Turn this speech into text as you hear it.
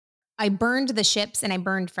I burned the ships and I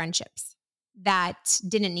burned friendships that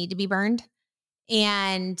didn't need to be burned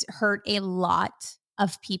and hurt a lot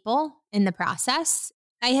of people in the process.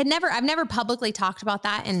 I've never publicly talked about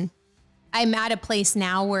that. And I'm at a place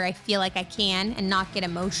now where I feel like I can and not get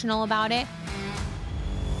emotional about it.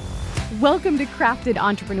 Welcome to Crafted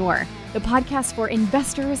Entrepreneur, the podcast for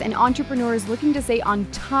investors and entrepreneurs looking to stay on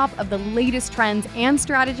top of the latest trends and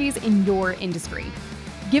strategies in your industry.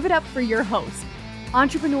 Give it up for your host,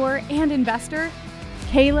 entrepreneur and investor,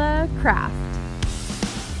 Kayla Kraft.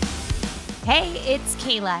 Hey, it's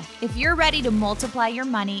Kayla. If you're ready to multiply your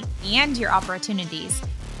money and your opportunities,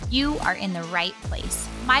 you are in the right place.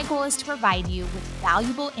 My goal is to provide you with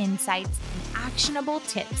valuable insights and actionable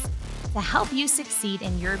tips to help you succeed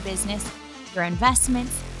in your business, your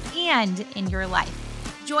investments, and in your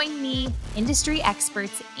life. Join me, industry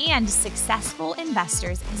experts, and successful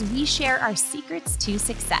investors as we share our secrets to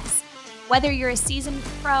success. Whether you're a seasoned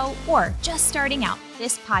pro or just starting out,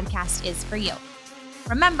 this podcast is for you.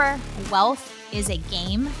 Remember, wealth is a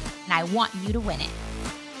game, and I want you to win it.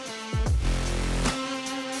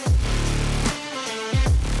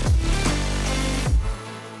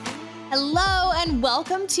 Hello and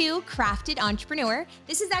welcome to Crafted Entrepreneur.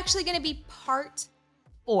 This is actually going to be part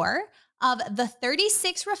 4 of the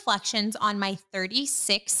 36 reflections on my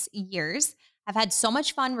 36 years. I've had so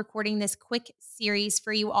much fun recording this quick series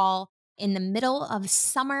for you all in the middle of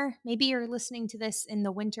summer. Maybe you're listening to this in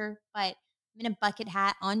the winter, but I'm in a bucket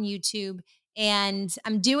hat on YouTube and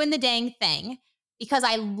I'm doing the dang thing because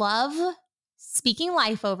I love speaking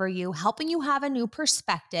life over you, helping you have a new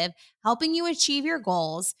perspective, helping you achieve your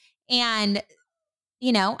goals. And,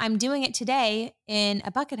 you know, I'm doing it today in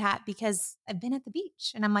a bucket hat because I've been at the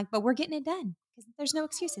beach and I'm like, but we're getting it done because there's no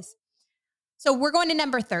excuses. So we're going to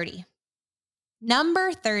number 30.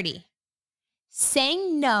 Number 30,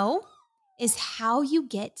 saying no is how you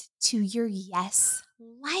get to your yes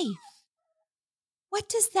life. What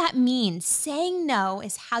does that mean? Saying no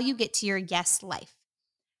is how you get to your yes life.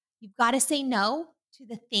 You've got to say no to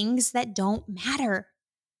the things that don't matter.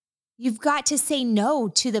 You've got to say no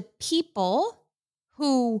to the people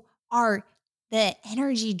who are the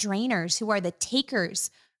energy drainers, who are the takers,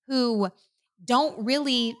 who don't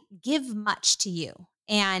really give much to you.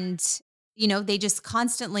 And, you know, they just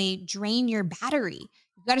constantly drain your battery.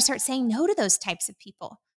 You've got to start saying no to those types of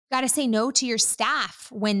people. You've got to say no to your staff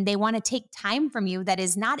when they want to take time from you that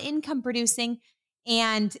is not income producing.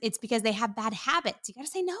 And it's because they have bad habits. You got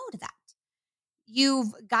to say no to that.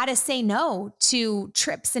 You've got to say no to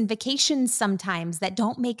trips and vacations sometimes that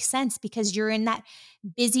don't make sense because you're in that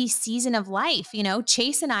busy season of life. You know,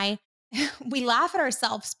 Chase and I, we laugh at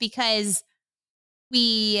ourselves because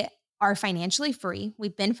we are financially free.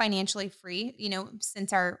 We've been financially free, you know,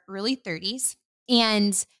 since our early 30s.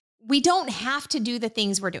 And we don't have to do the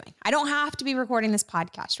things we're doing. I don't have to be recording this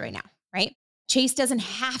podcast right now, right? Chase doesn't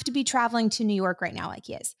have to be traveling to New York right now like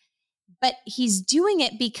he is. But he's doing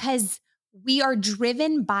it because we are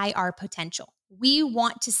driven by our potential. We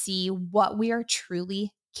want to see what we are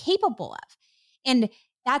truly capable of. And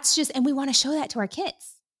that's just, and we want to show that to our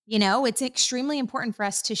kids. You know, it's extremely important for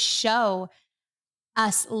us to show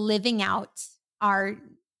us living out our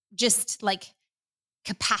just like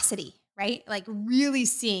capacity, right? Like really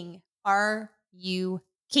seeing, are you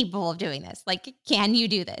capable of doing this? Like, can you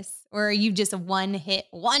do this? Or are you just a one-hit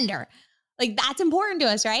wonder? Like that's important to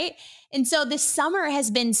us, right? And so this summer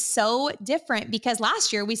has been so different because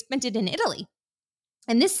last year we spent it in Italy.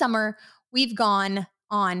 And this summer we've gone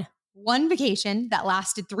on one vacation that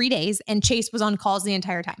lasted 3 days and Chase was on calls the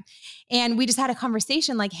entire time. And we just had a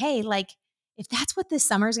conversation like, hey, like if that's what this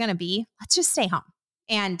summer is going to be, let's just stay home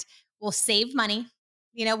and we'll save money.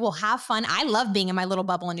 You know, we'll have fun. I love being in my little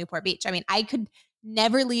bubble in Newport Beach. I mean, I could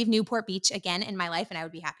never leave Newport Beach again in my life and I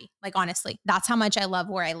would be happy. Like, honestly, that's how much I love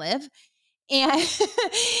where I live. And,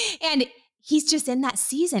 and he's just in that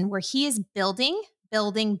season where he is building,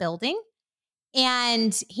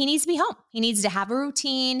 and he needs to be home. He needs to have a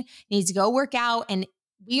routine, he needs to go work out. And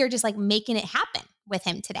we are just like making it happen with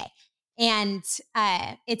him today. And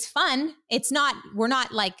it's fun. We're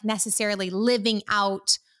not like necessarily living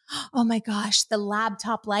out, oh my gosh, the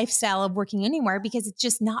laptop lifestyle of working anywhere because it's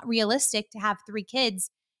just not realistic to have 3 kids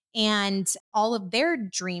and all of their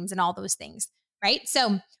dreams and all those things, right?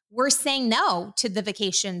 So we're saying no to the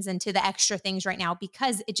vacations and to the extra things right now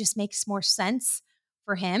because it just makes more sense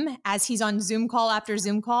for him as he's on Zoom call after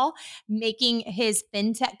Zoom call, making his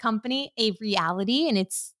fintech company a reality. And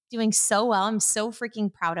it's doing so well. I'm so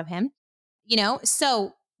freaking proud of him, you know?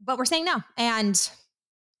 So, but we're saying no and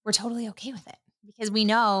we're totally okay with it because we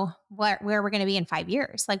know where we're going to be in 5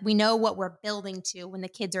 years. Like we know what we're building to when the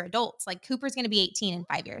kids are adults. Like Cooper's going to be 18 in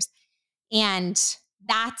 5 years. And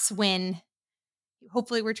that's when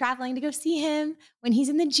hopefully we're traveling to go see him when he's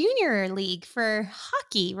in the junior league for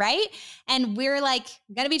hockey, right? And we're like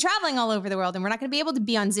going to be traveling all over the world, and we're not going to be able to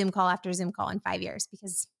be on Zoom call after Zoom call in 5 years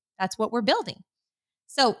because that's what we're building.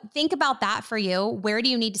 So think about that for you. Where do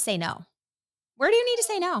you need to say no? Where do you need to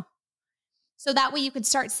say no? So that way you could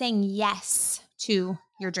start saying yes to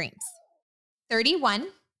your dreams. 31.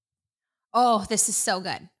 Oh, this is so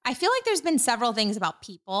good. I feel like there's been several things about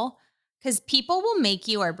people because people will make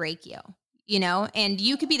you or break you, and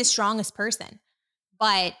you could be the strongest person.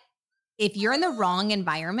 But if you're in the wrong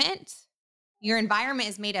environment, your environment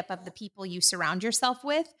is made up of the people you surround yourself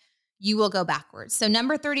with, you will go backwards. So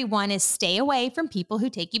number 31 is stay away from people who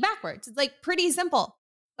take you backwards. It's like pretty simple.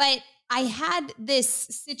 But I had this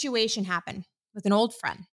situation happen with an old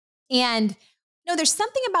friend. And there's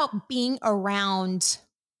something about being around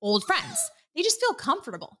old friends. They just feel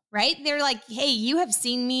comfortable, right? They're like, hey, you have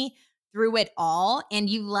seen me through it all and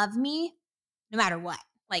you love me no matter what.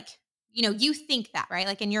 Like, you think that, right?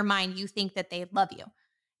 Like in your mind, you think that they love you.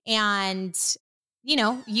 And,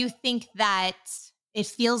 you think that it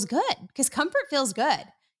feels good because comfort feels good.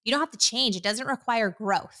 You don't have to change. It doesn't require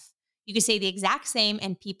growth. You can say the exact same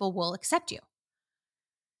and people will accept you.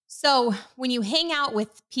 So when you hang out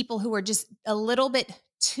with people who are just a little bit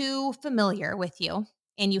too familiar with you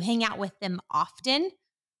and you hang out with them often,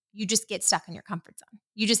 you just get stuck in your comfort zone.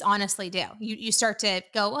 You just honestly do. You start to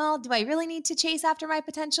go, well, do I really need to chase after my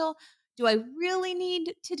potential? Do I really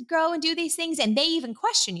need to grow and do these things? And they even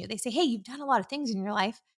question you. They say, hey, you've done a lot of things in your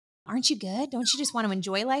life. Aren't you good? Don't you just want to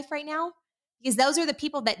enjoy life right now? Because those are the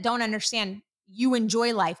people that don't understand you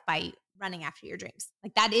enjoy life by running after your dreams.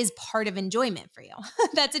 Like that is part of enjoyment for you.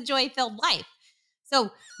 That's a joy-filled life.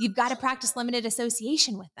 So you've got to practice limited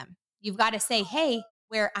association with them. You've got to say, hey,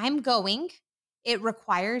 where I'm going, it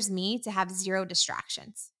requires me to have zero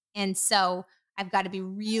distractions. And so I've got to be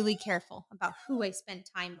really careful about who I spend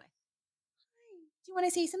time with. Do you want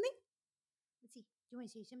to say something? Let's see. Do you want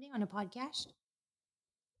to say something on a podcast?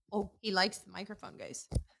 Oh, he likes the microphone, guys.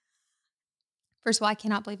 First of all, I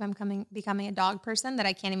cannot believe I'm becoming a dog person that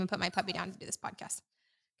I can't even put my puppy down to do this podcast.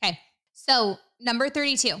 Okay. So number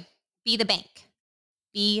 32, be the bank.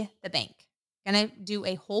 Be the bank. Going to do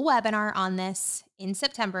a whole webinar on this in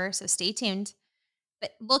September, so stay tuned.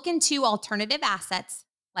 But look into alternative assets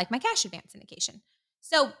like my cash advance syndication.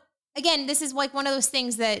 So again, this is like one of those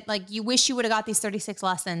things that like you wish you would have got these 36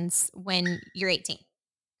 lessons when you're 18.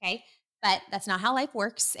 Okay. But that's not how life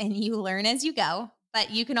works. And you learn as you go.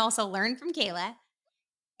 But you can also learn from Kayla.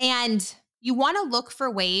 And you want to look for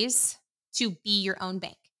ways to be your own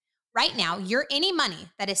bank. Right now, any money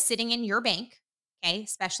that is sitting in your bank, okay,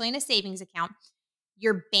 especially in a savings account,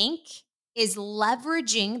 your bank is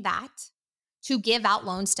leveraging that to give out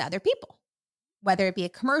loans to other people, whether it be a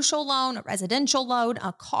commercial loan, a residential loan,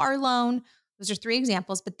 a car loan. Those are 3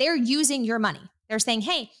 examples, but they're using your money. They're saying,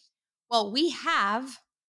 hey, well, we have $1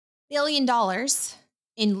 billion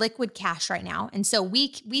in liquid cash right now. And so we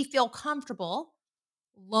feel comfortable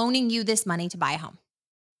loaning you this money to buy a home.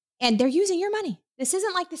 And they're using your money. This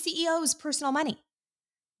isn't like the CEO's personal money.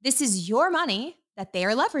 This is your money that they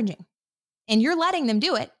are leveraging. And you're letting them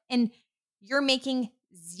do it. And you're making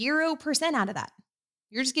 0% out of that.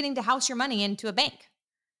 You're just getting to house your money into a bank.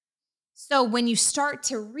 So when you start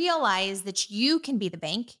to realize that you can be the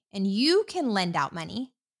bank and you can lend out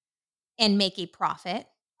money and make a profit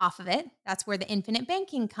off of it, that's where the infinite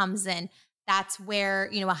banking comes in. That's where,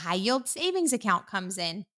 a high yield savings account comes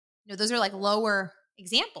in. Those are like lower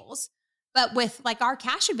examples. But with like our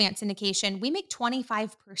cash advance syndication, we make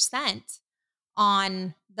 25%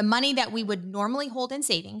 on the money that we would normally hold in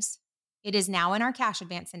savings. It is now in our cash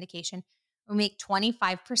advance syndication. We make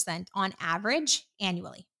 25% on average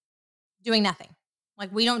annually, doing nothing.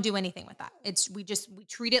 Like we don't do anything with that. We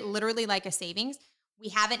treat it literally like a savings. We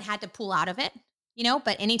haven't had to pull out of it,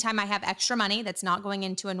 but anytime I have extra money that's not going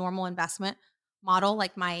into a normal investment model,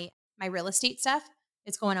 like my real estate stuff,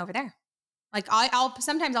 it's going over there. Like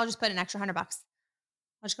sometimes I'll just put an extra $100. I'll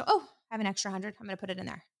just go, oh, I have an extra 100. I'm going to put it in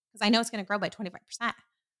there because I know it's going to grow by 25%.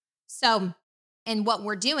 So, and what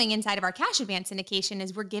we're doing inside of our cash advance syndication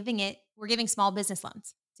is we're giving small business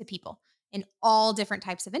loans to people in all different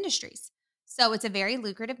types of industries. So it's a very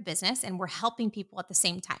lucrative business and we're helping people at the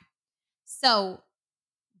same time. So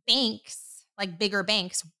banks, like bigger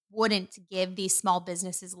banks, wouldn't give these small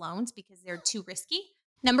businesses loans because they're too risky.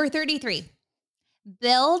 Number 33,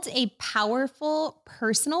 build a powerful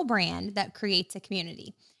personal brand that creates a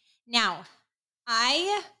community. Now,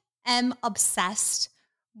 I am obsessed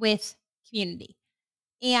with community.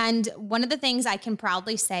 And one of the things I can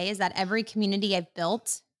proudly say is that every community I've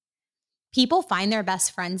built people find their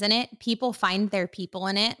best friends in it. People find their people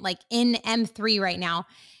in it. Like in M3 right now,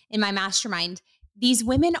 in my mastermind, these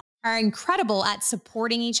women are incredible at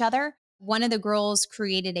supporting each other. One of the girls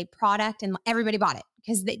created a product and everybody bought it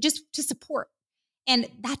because they just to support. And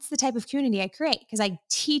that's the type of community I create because I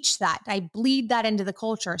teach that. I bleed that into the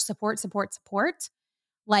culture. Support, support, support.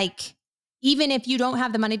 Like, even if you don't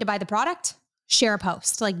have the money to buy the product, share a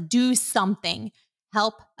post, like do something,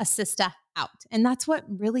 help a sister out. And that's what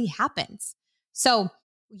really happens. So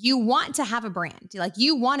you want to have a brand, like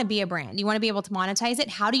you want to be a brand. You want to be able to monetize it.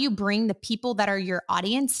 How do you bring the people that are your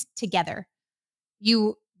audience together?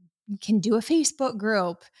 You can do a Facebook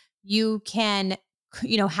group. You can,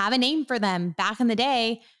 have a name for them. Back in the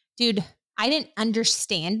day, dude, I didn't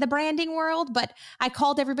understand the branding world, but I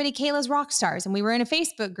called everybody Kayla's Rockstars, and we were in a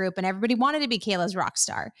Facebook group and everybody wanted to be Kayla's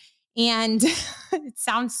Rockstar. And it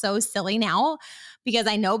sounds so silly now because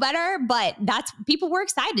I know better, but people were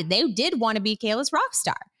excited. They did want to be Kayla's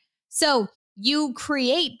Rockstar. So you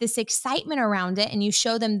create this excitement around it and you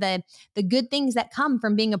show them the good things that come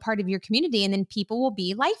from being a part of your community, and then people will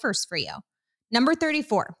be lifers for you. Number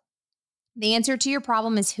 34, the answer to your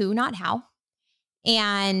problem is who, not how.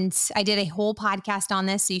 And I did a whole podcast on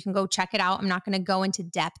this, so you can go check it out. I'm not going to go into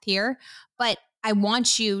depth here, but I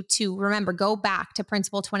want you to remember, go back to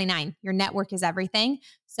principle 29. Your network is everything.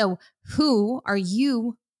 So who are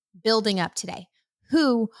you building up today?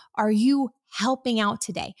 Who are you helping out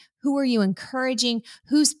today? Who are you encouraging?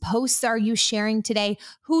 Whose posts are you sharing today?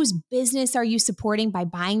 Whose business are you supporting by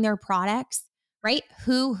buying their products, right?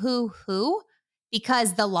 Who?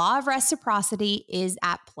 Because the law of reciprocity is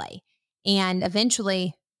at play. And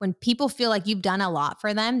eventually, when people feel like you've done a lot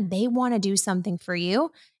for them, they want to do something for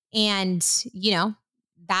you. And,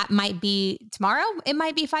 that might be tomorrow. It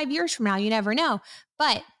might be 5 years from now. You never know.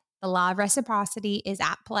 But the law of reciprocity is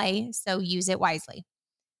at play. So use it wisely.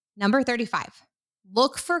 Number 35,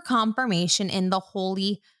 look for confirmation in the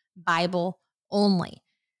Holy Bible only.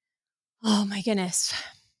 Oh my goodness.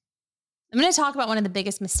 I'm going to talk about one of the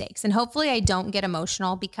biggest mistakes. And hopefully I don't get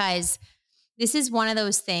emotional, because this is one of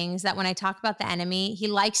those things that when I talk about the enemy, he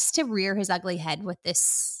likes to rear his ugly head with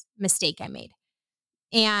this mistake I made.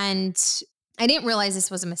 And I didn't realize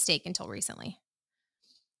this was a mistake until recently.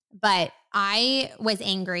 But I was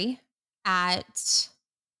angry at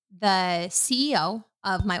the CEO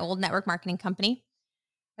of my old network marketing company.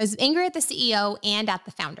 I was angry at the CEO and at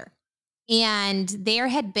the founder. And there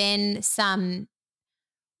had been some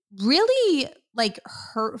really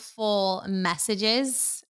hurtful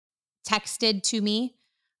messages texted to me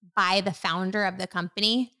by the founder of the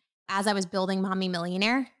company as I was building Mommy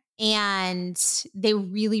Millionaire. And they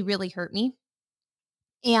really, really hurt me.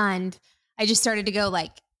 And I just started to go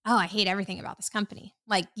oh, I hate everything about this company.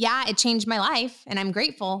 Yeah, it changed my life and I'm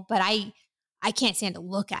grateful, but I can't stand to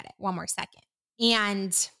look at it one more second.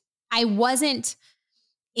 And I wasn't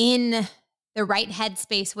in the right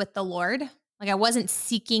headspace with the Lord. I wasn't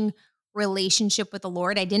seeking relationship with the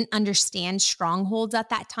Lord. I didn't understand strongholds at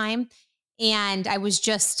that time. And I was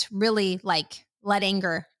just really let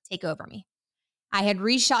anger take over me. I had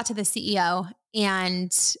reached out to the CEO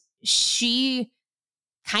and she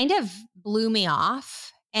kind of blew me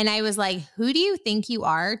off. And I was like, who do you think you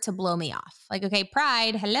are to blow me off? Okay,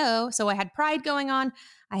 pride, hello. So I had pride going on.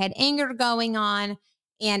 I had anger going on,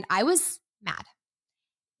 and I was mad.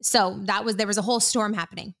 So there was a whole storm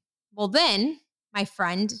happening. Well, then my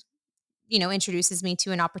friend, introduces me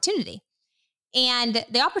to an opportunity, and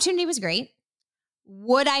the opportunity was great.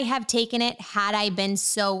 Would I have taken it had I been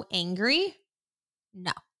so angry?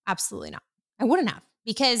 No, absolutely not. I wouldn't have,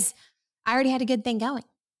 because I already had a good thing going.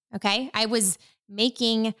 Okay. I was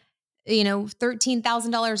making,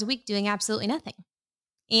 $13,000 a week doing absolutely nothing.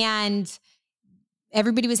 And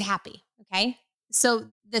everybody was happy. Okay.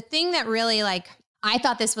 So the thing that really I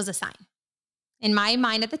thought this was a sign in my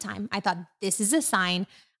mind at the time, I thought this is a sign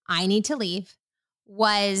I need to leave,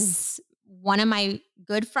 was one of my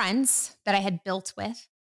good friends that I had built with.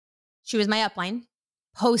 She was my upline,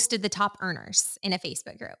 posted the top earners in a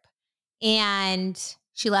Facebook group, and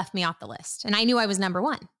she left me off the list. And I knew I was number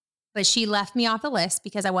one, but she left me off the list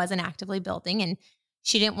because I wasn't actively building, and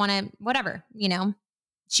she didn't want to, whatever,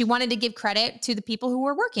 she wanted to give credit to the people who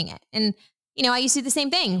were working it. And, I used to do the same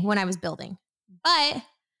thing when I was building. But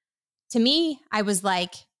to me, I was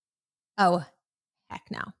like, oh, heck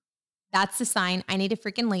no. That's the sign. I need to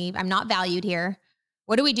freaking leave. I'm not valued here.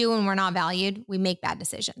 What do we do when we're not valued? We make bad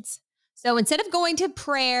decisions. So instead of going to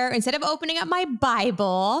prayer, instead of opening up my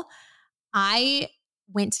Bible, I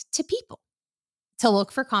went to people to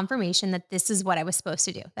look for confirmation that this is what I was supposed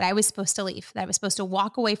to do, that I was supposed to leave, that I was supposed to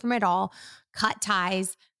walk away from it all, cut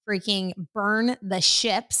ties, freaking burn the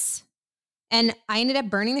ships, And I ended up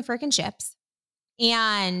burning the freaking ships.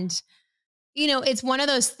 And, it's one of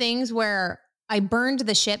those things where I burned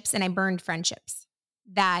the ships and I burned friendships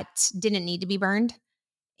that didn't need to be burned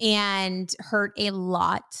and hurt a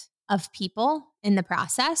lot of people in the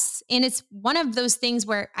process. And it's one of those things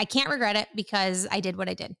where I can't regret it because I did what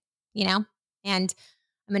I did, and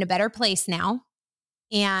I'm in a better place now.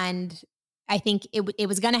 And I think it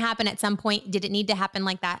was going to happen at some point. Did it need to happen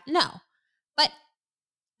like that? No. But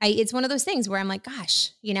it's one of those things where I'm like,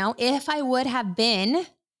 gosh, if I would have been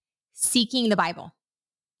seeking the Bible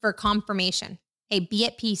for confirmation, hey, be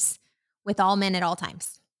at peace with all men at all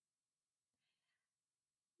times,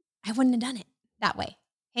 I wouldn't have done it that way.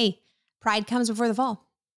 Hey, pride comes before the fall.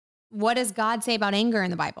 What does God say about anger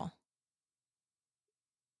in the Bible?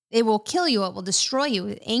 It will kill you. It will destroy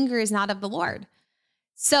you. Anger is not of the Lord.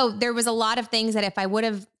 So there was a lot of things that if I would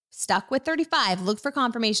have stuck with 35, looked for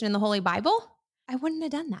confirmation in the Holy Bible, I wouldn't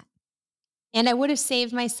have done that. And I would have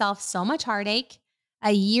saved myself so much heartache,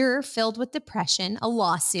 a year filled with depression, a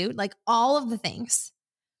lawsuit, like all of the things.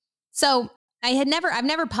 So I've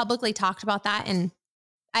never publicly talked about that. And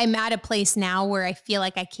I'm at a place now where I feel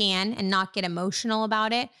like I can and not get emotional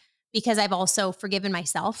about it because I've also forgiven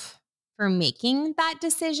myself for making that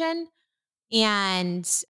decision. And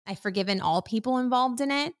I've forgiven all people involved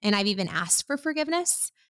in it. And I've even asked for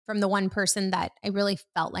forgiveness from the one person that I really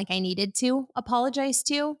felt like I needed to apologize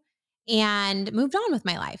to and moved on with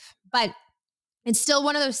my life. But it's still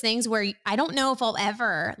one of those things where I don't know if I'll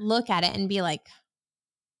ever look at it and be like,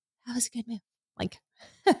 that was a good move. Like,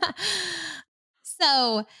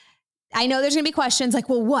 so I know there's going to be questions like,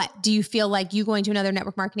 well, what do you feel like you going to another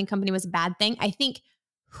network marketing company was a bad thing? I think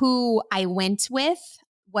who I went with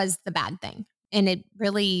was the bad thing. And it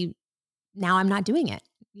really, now I'm not doing it,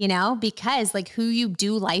 because like who you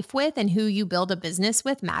do life with and who you build a business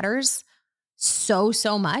with matters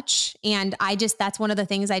so much. And that's one of the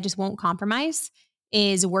things I just won't compromise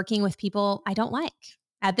is working with people I don't like.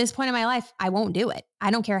 At this point in my life, I won't do it.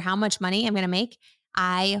 I don't care how much money I'm going to make.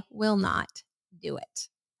 I will not do it.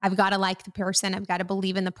 I've got to like the person. I've got to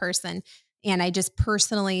believe in the person. And I just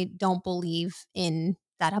personally don't believe in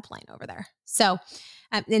that upline over there. So,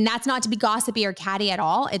 and that's not to be gossipy or catty at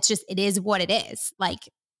all. It's just, it is what it is. Like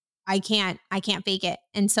I can't fake it.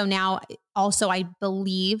 And so now also I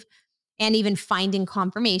believe, and even finding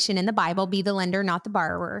confirmation in the Bible, be the lender, not the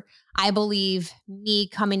borrower. I believe me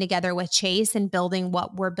coming together with Chase and building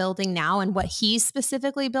what we're building now and what he's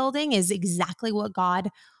specifically building is exactly what God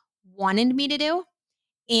wanted me to do.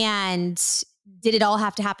 And did it all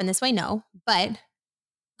have to happen this way? No, but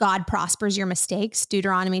God prospers your mistakes,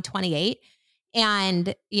 Deuteronomy 28.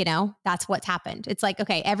 And, that's what's happened. It's like,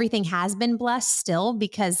 okay, everything has been blessed still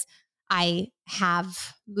because I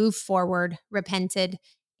have moved forward, repented,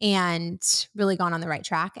 and really gone on the right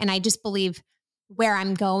track. And I just believe where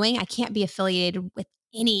I'm going, I can't be affiliated with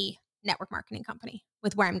any network marketing company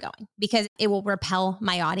with where I'm going because it will repel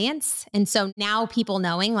my audience. And so now people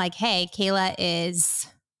knowing like, hey, Kayla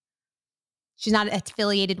she's not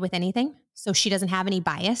affiliated with anything. So she doesn't have any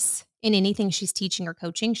bias in anything she's teaching or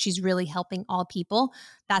coaching. She's really helping all people.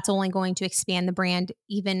 That's only going to expand the brand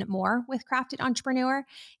even more with Crafted Entrepreneur.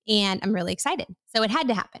 And I'm really excited. So it had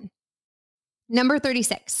to happen. Number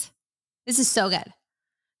 36. This is so good.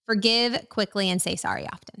 Forgive quickly and say sorry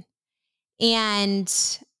often.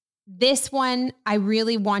 And this one, I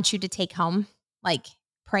really want you to take home, like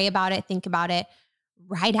pray about it, think about it,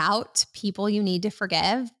 write out people you need to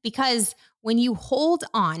forgive. Because when you hold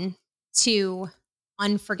on to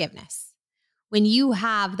unforgiveness, when you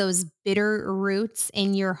have those bitter roots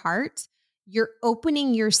in your heart, you're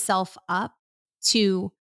opening yourself up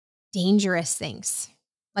to dangerous things.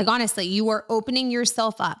 Like honestly, you are opening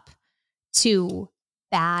yourself up to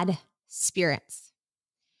bad spirits.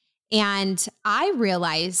 And I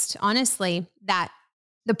realized honestly that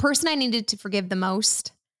the person I needed to forgive the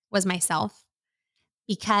most was myself.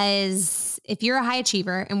 Because if you're a high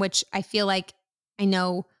achiever, in which I feel like I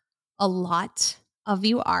know a lot of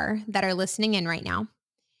you are that are listening in right now,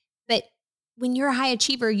 but when you're a high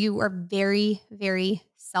achiever, you are very, very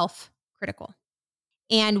self-critical.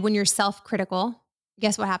 And when you're self-critical,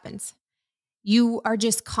 guess what happens? You are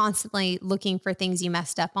just constantly looking for things you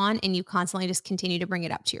messed up on and you constantly just continue to bring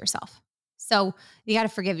it up to yourself. So you got to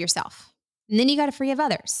forgive yourself and then you got to forgive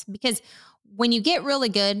others because when you get really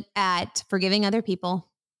good at forgiving other people,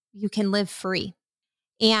 you can live free.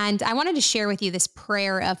 And I wanted to share with you this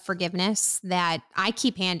prayer of forgiveness that I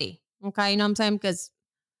keep handy. Okay. You know what I'm saying? Because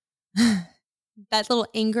that little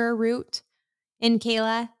anger root in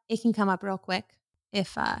Kayla, it can come up real quick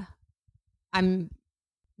if I'm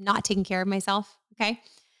not taking care of myself. Okay.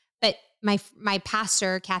 But my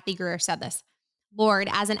pastor, Kathy Greer, said this: Lord,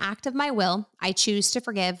 as an act of my will, I choose to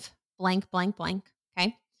forgive blank, blank, blank.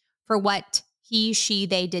 Okay. For what he, she,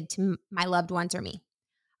 they did to my loved ones or me.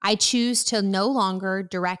 I choose to no longer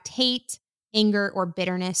direct hate, anger, or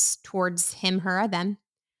bitterness towards him, her, or them.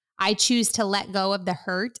 I choose to let go of the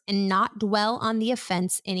hurt and not dwell on the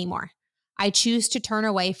offense anymore. I choose to turn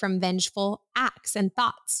away from vengeful acts and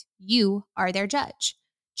thoughts. You are their judge.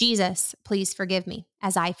 Jesus, please forgive me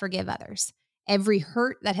as I forgive others. Every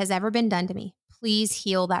hurt that has ever been done to me, please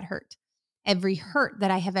heal that hurt. Every hurt that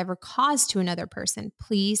I have ever caused to another person,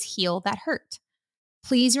 please heal that hurt.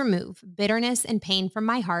 Please remove bitterness and pain from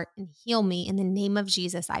my heart and heal me in the name of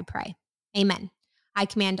Jesus, I pray. Amen. I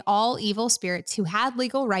command all evil spirits who had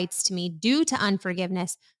legal rights to me due to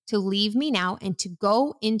unforgiveness to leave me now and to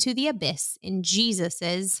go into the abyss in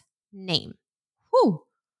Jesus's name. Whew.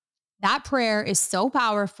 That prayer is so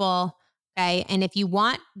powerful. Okay. And if you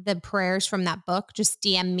want the prayers from that book, just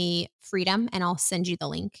DM me Freedom and I'll send you the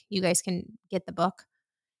link. You guys can get the book.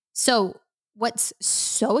 So what's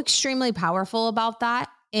so extremely powerful about that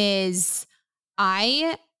is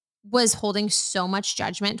I was holding so much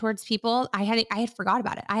judgment towards people. I had forgot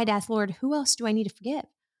about it. I had asked, Lord, who else do I need to forgive?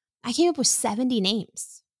 I came up with 70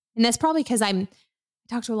 names. And that's probably because I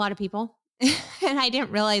talk to a lot of people and I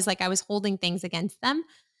didn't realize like I was holding things against them.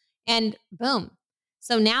 And boom.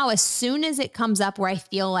 So now as soon as it comes up where I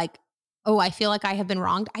feel like, oh, I feel like I have been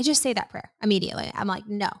wronged, I just say that prayer immediately. I'm like,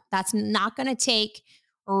 no, that's not going to take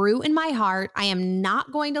root in my heart. I am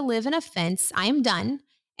not going to live in offense. I am done.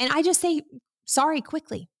 And I just say sorry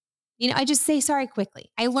quickly. I just say sorry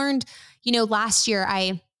quickly. I learned, last year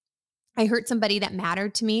I hurt somebody that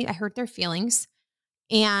mattered to me. I hurt their feelings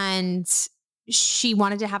and she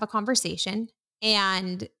wanted to have a conversation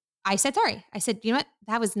and I said, sorry. I said, you know what?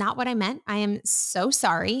 That was not what I meant. I am so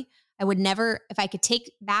sorry. I would never, if I could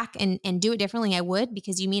take back and do it differently, I would,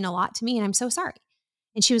 because you mean a lot to me and I'm so sorry.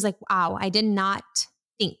 And she was like, wow, I did not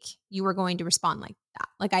think you were going to respond like that.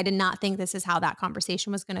 Like, I did not think this is how that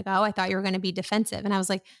conversation was going to go. I thought you were going to be defensive. And I was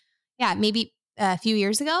like, yeah, maybe a few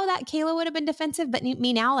years ago that Kayla would have been defensive, but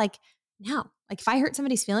me now, like now, like if I hurt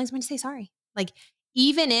somebody's feelings, I'm going to say sorry. Like,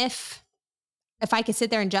 even if I could sit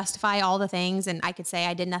there and justify all the things and I could say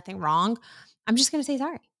I did nothing wrong, I'm just going to say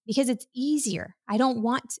sorry because it's easier. I don't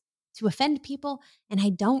want to offend people and I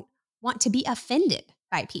don't want to be offended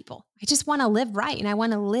by people. I just want to live right and I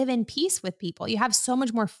want to live in peace with people. You have so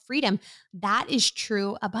much more freedom. That is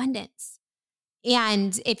true abundance.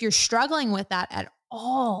 And if you're struggling with that at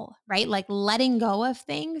all, right? Like letting go of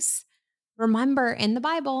things, remember in the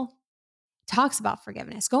Bible, talks about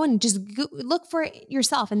forgiveness. Go and just look for it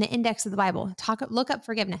yourself in the index of the Bible. Look up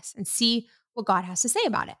forgiveness and see what God has to say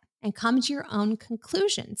about it and come to your own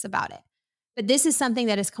conclusions about it. But this is something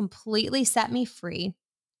that has completely set me free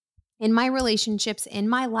in my relationships, in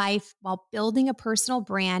my life, while building a personal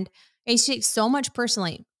brand. I used to take so much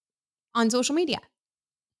personally on social media.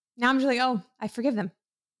 Now I'm just like, oh, I forgive them.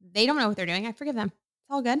 They don't know what they're doing. I forgive them.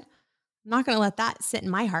 It's all good. I'm not going to let that sit in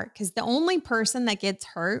my heart because the only person that gets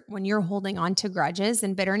hurt when you're holding on to grudges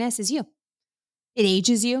and bitterness is you. It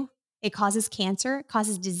ages you. It causes cancer. It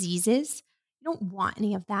causes diseases. You don't want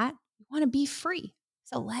any of that. You want to be free.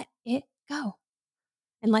 So let it go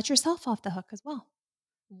and let yourself off the hook as well.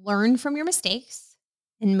 Learn from your mistakes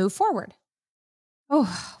and move forward.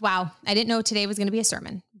 Oh, wow. I didn't know today was going to be a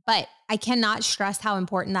sermon, but I cannot stress how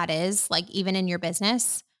important that is, like even in your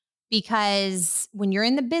business. Because when you're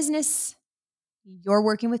in the business, you're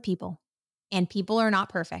working with people and people are not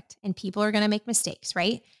perfect and people are going to make mistakes,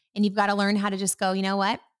 right? And you've got to learn how to just go, you know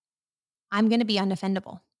what? I'm going to be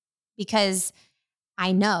undefendable because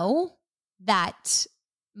I know that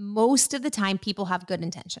most of the time people have good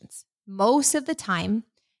intentions. Most of the time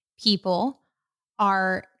people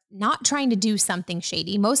are not trying to do something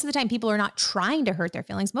shady. Most of the time people are not trying to hurt their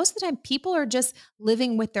feelings. Most of the time people are just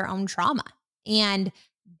living with their own trauma and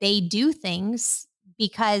they do things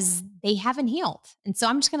because they haven't healed. And so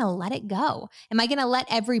I'm just going to let it go. Am I going to let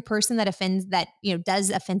every person that offends, that, does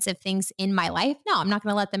offensive things in my life? No, I'm not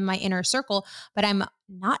going to let them in my inner circle, but I'm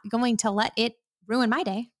not going to let it ruin my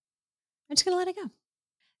day. I'm just going to let it go.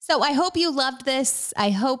 So I hope you loved this. I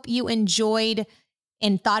hope you enjoyed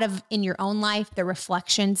and thought of in your own life the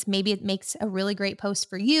reflections. Maybe it makes a really great post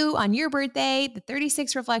for you on your birthday, the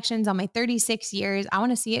 36 reflections on my 36 years. I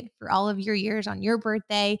want to see it for all of your years on your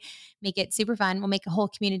birthday. Make it super fun. We'll make a whole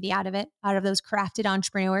community out of it, out of those crafted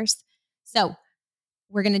entrepreneurs. So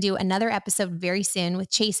we're going to do another episode very soon with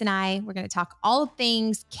Chase and I. We're going to talk all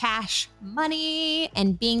things cash, money,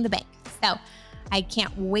 and being the bank. So I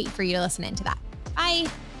can't wait for you to listen into that. Bye.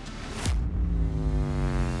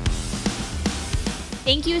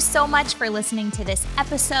 Thank you so much for listening to this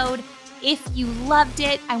episode. If you loved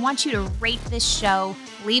it, I want you to rate this show,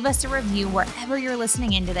 leave us a review wherever you're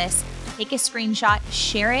listening into this, take a screenshot,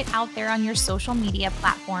 share it out there on your social media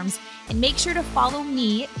platforms, and make sure to follow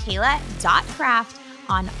me, Kayla.Craft,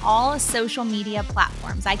 on all social media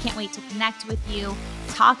platforms. I can't wait to connect with you,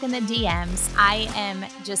 talk in the DMs. I am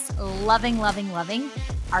just loving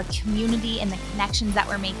our community and the connections that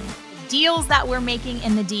we're making, the deals that we're making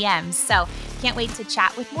in the DMs. So can't wait to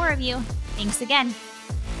chat with more of you. Thanks again.